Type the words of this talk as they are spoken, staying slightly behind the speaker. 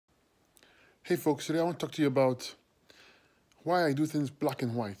Hey folks, today I want to talk to you about why I do things black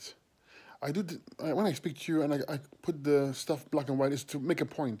and white. When I speak to you and I put the stuff black and white, is to make a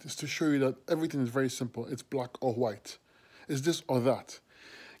point. It's to show you that everything is very simple. It's black or white. It's this or that.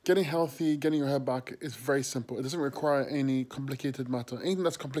 Getting healthy, getting your hair back is very simple. It doesn't require any complicated matter. Anything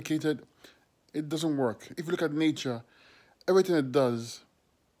that's complicated, it doesn't work. If you look at nature, everything it does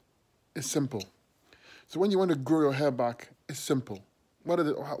is simple. So when you want to grow your hair back, it's simple.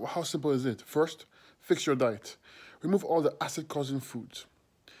 How simple is it? First, fix your diet. Remove all the acid-causing foods.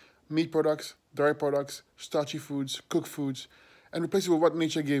 Meat products, dairy products, starchy foods, cooked foods, and replace it with what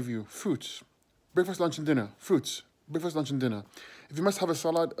nature gave you. Fruits. Breakfast, lunch, and dinner. Fruits. Breakfast, lunch, and dinner. If you must have a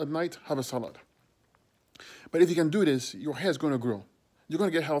salad at night, have a salad. But if you can do this, your hair is going to grow. You're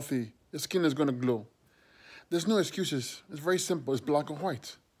going to get healthy. Your skin is going to glow. There's no excuses. It's very simple. It's black and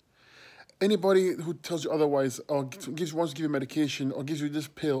white. Anybody who tells you otherwise or wants to give you medication or gives you this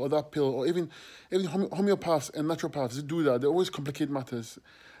pill or that pill or even homeopaths and naturopaths do that. They always complicate matters.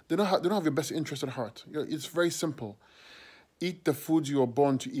 They don't have your best interest at heart. It's very simple. Eat the foods you are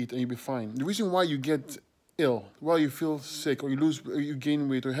born to eat and you'll be fine. The reason why you get ill, why you feel sick or you gain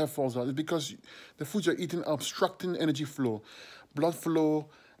weight or your hair falls out is because the foods you're eating are obstructing energy flow, blood flow,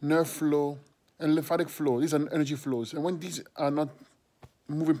 nerve flow, and lymphatic flow. These are energy flows. And when these are not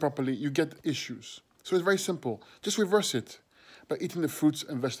moving properly, you get issues. So it's very simple. Just reverse it by eating the fruits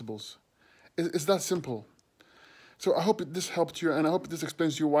and vegetables. It's that simple. So I hope this helped you, and I hope this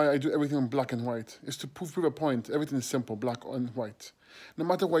explains to you why I do everything in black and white. It's to prove a point. Everything is simple, black and white. No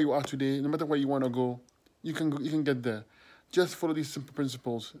matter where you are today, no matter where you want to go, you can get there. Just follow these simple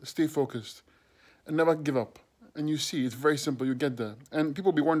principles. Stay focused, and never give up. And you see, it's very simple. You get there, and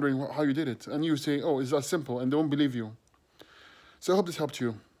people will be wondering how you did it, and you say, "Oh, it's that simple," and they won't believe you. So I hope this helped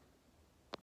you.